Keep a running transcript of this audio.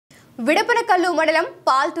విడపనకల్లు మండలం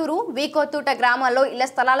పాల్తూరు వీకోతూట గ్రామాల్లో ఇళ్ల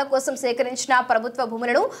స్థలాల కోసం సేకరించిన ప్రభుత్వ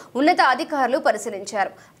భూములను ఉన్నత అధికారులు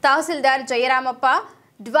పరిశీలించారు. తహసీల్దార్ జయరామప్ప,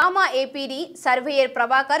 డ్వామా ఏపీడీ సర్వేయర్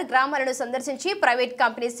ప్రభాకర్ గ్రామాలను సందర్శించి ప్రైవేట్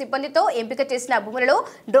కంపెనీ సిబ్బందితో ఎంపిక చేసిన భూములలో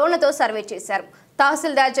డ్రోన్లతో సర్వే చేశారు.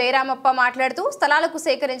 తహసీల్దార్ జయరామప్ప మాట్లాడుతూ స్థలాలకు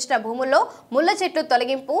సేకరించిన భూముల్లో ముళ్ల చెట్లు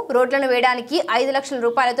తొలగింపు, రోడ్లను వేయడానికి 5 లక్షల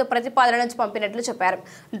రూపాయలతో ప్రతిపాదనను పంపినట్లు చెప్పారు.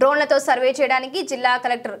 డ్రోన్లతో సర్వే చేయడానికి జిల్లా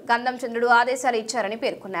కలెక్టర్ గంధం చంద్రుడు ఆదేశాలు ఇచ్చారని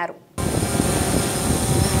పేర్కొన్నారు.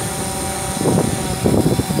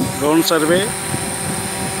 డ్రోన్ సర్వే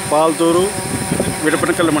పాల్తూరు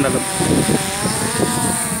విడపనకల్లు మండలం